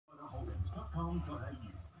Look!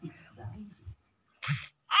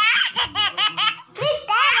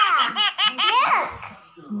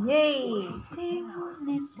 Yay! Look!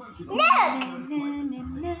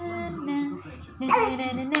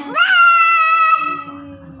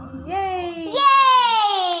 Yay!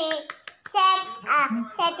 Yay! Set the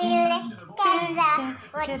camera.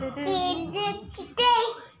 What did you do today?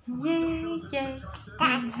 Yay! Yay! Dance!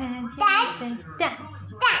 Dance! Dance!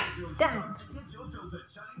 Dance!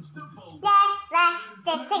 That's right.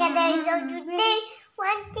 The second day of today.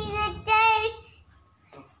 What did you do?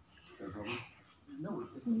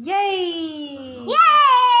 Yay!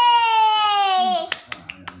 Yay!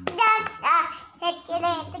 Don't set your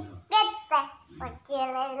leg together. What do you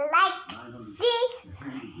like this?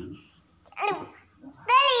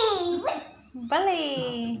 Belly!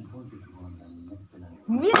 Belly!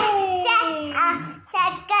 Yay!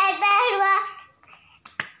 Set belly!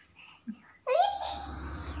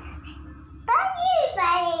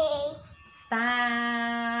 Belly!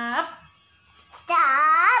 Stop!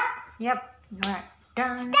 Stop! Yep. All right.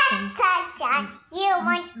 Stop! You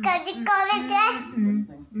want to go with that?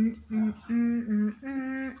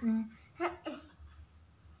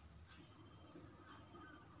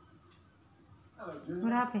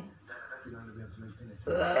 What happened?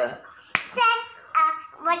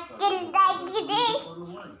 What did I give this?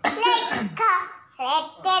 Let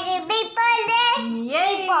the people in.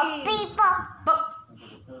 People.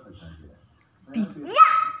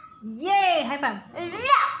 Yay! High five.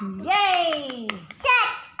 Yay!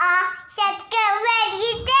 Set go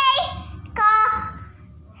ready day. Go.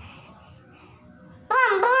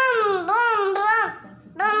 Boom boom boom boom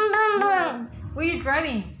boom boom boom. Where are you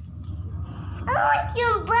driving? I want you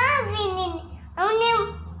driving in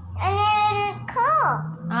a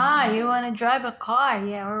car. Ah, you want to drive a car?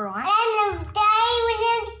 Yeah, all right. And I'm driving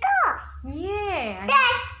in the car. Yeah.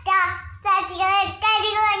 That's good.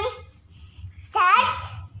 Set.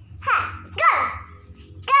 Ha. Go.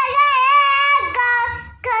 Go.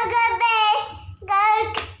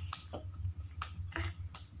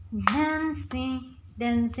 Dancing,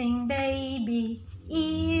 dancing baby,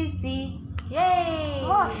 easy. Yay.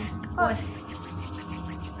 Horse. What was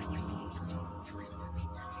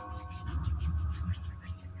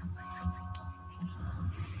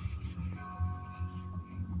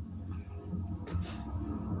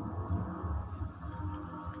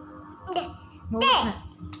that?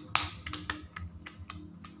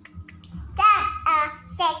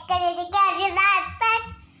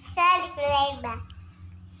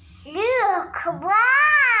 Look,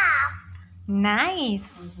 wow! Nice.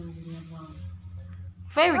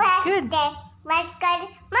 Very good. Mama,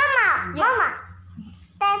 yeah. Mama.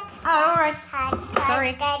 That's all right.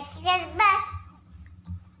 Sorry.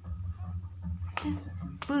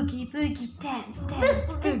 Boogie, boogie, dance,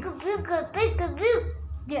 dance. Boogie.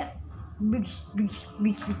 Yeah.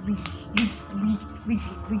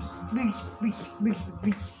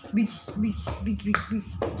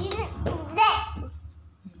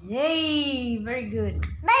 Yay! Very good.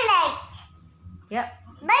 Ballet. Yep.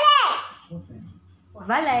 Ballet.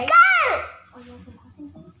 Ballet. Go.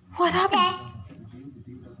 What happened?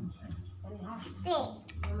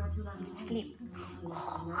 Sleep.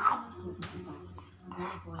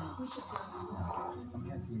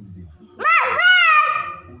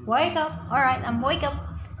 Wake up. All right, I'm wake up.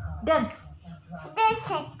 Dance. That's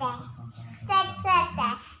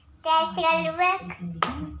gonna work.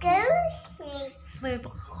 Go sleep. Sleep.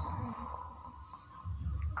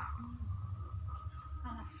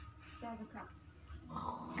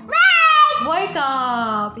 Wake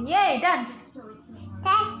up. Yay, dance.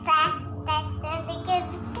 That's the good.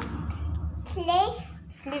 Sleep.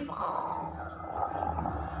 Sleep.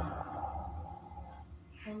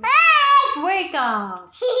 Wake up.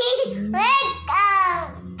 Wake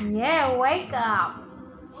up. Yeah, wake up.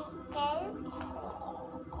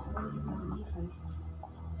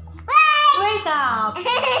 Wake up.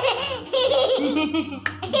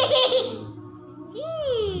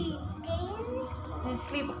 You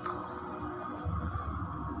sleep.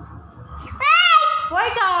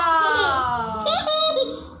 Wake up.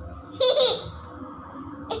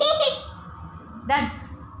 Done.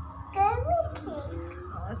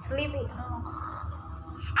 Sleepy.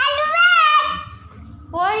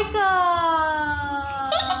 Wake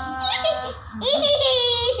up.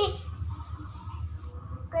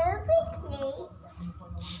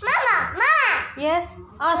 Mama. Yes.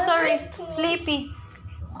 Oh, sorry. Sleepy.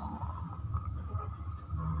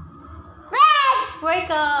 Wake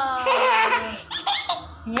up.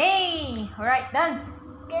 Yay. All right, dance.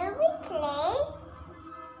 Go we sleep.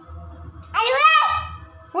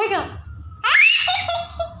 Wake up.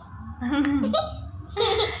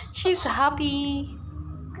 She's happy.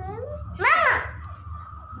 Mama!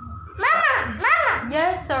 Mama! Mama!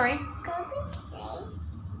 Yeah, sorry.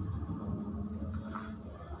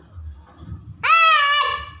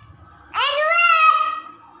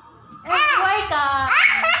 Wake up.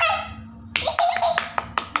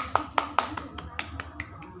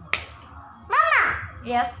 Mama!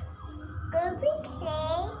 Yes. Baby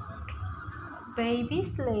Baby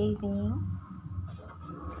sleep. sleeping.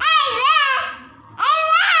 I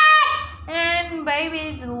And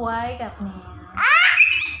baby's wake up now.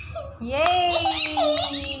 Yay!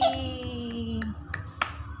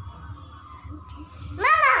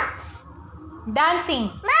 Mama! Dancing.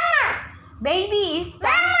 Mama! Baby is dancing.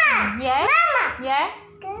 Mama! Yeah? Mama! Yeah?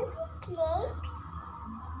 Baby sleep.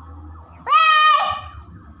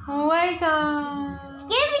 Wake up.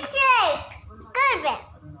 Baby sleep. Good bed.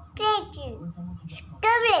 Baby.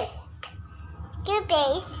 Good bed. Good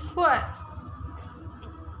base. What?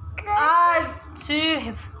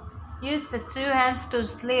 Use the two hands to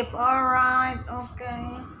sleep. Alright,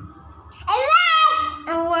 okay.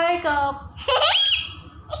 And wake up.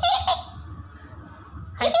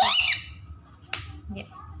 High five. Yeah.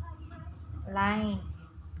 Line.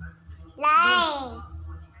 Line.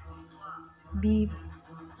 Beep.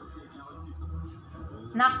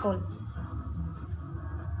 Knuckle.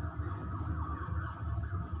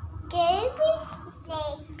 Baby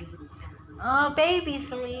sleep. Oh, baby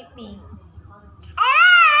sleeping.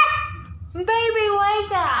 Baby,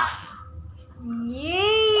 wake up. Yay!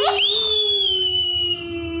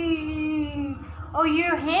 Oh,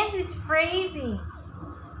 your hands is freezing.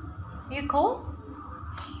 You cold?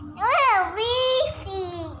 Beefy.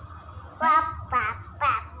 Bop, bop,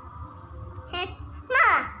 bop.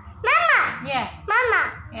 Mama. Mama. Yeah. Mama.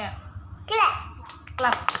 Yeah. Clap.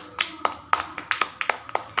 Clap.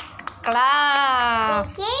 Clap.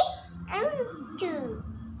 Okay. And 2,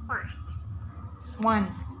 1. 1,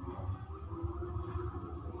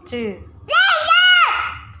 2.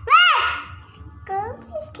 Go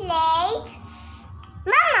to sleep.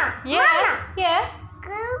 Mama. Yeah. Mama. Yeah.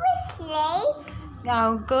 Go to sleep.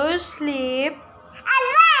 Now go sleep I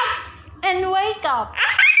and wake up. like.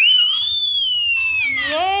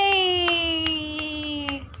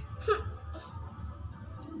 Yay!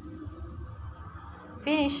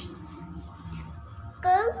 Finish.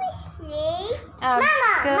 Go to sleep.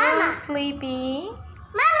 Mama. Go Mama. sleepy.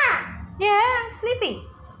 Mama. Yeah, sleepy.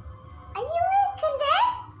 Are you waking up?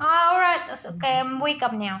 Alright, that's okay. I'm wake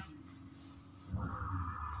up now.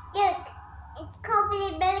 Look. It's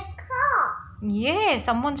probably my car. Yeah,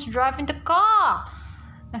 someone's driving the car.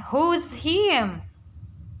 Who's him?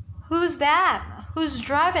 Who's that? Who's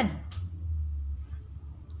driving?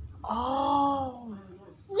 Oh.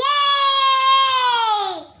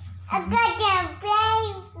 Yay! I got the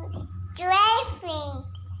driving.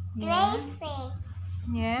 Driving.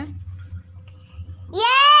 Yeah. Yay!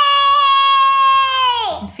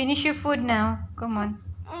 Finish your food now. Come on.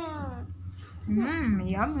 Mm.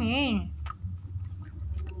 Yummy.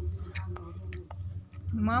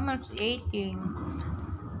 Mama's eating.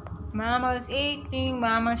 Mama's eating.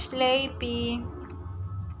 Mama's sleepy.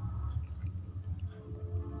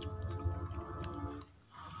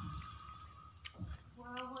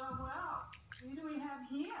 Well. Who do we have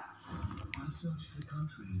here? I searched the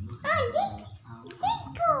country looking Oh, for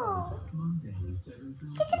Dico. Monday, 7th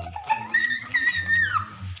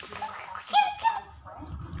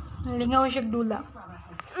Lingaw siya dula.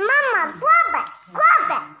 Mama, grab it. Grab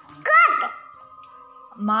it. Grab it.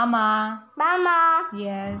 Mama. Mama.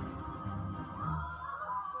 Yes.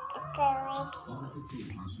 Okay,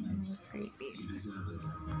 Sleepy. You deserve it.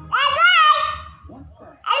 that's right. What the?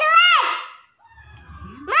 That's right.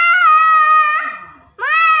 Mom.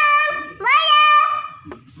 Mom.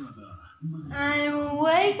 Brother, Monday And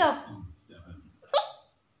wake up. on 7. Look.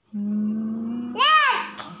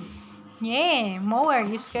 Yeah, more.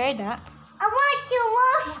 You scared that? I want to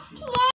wash.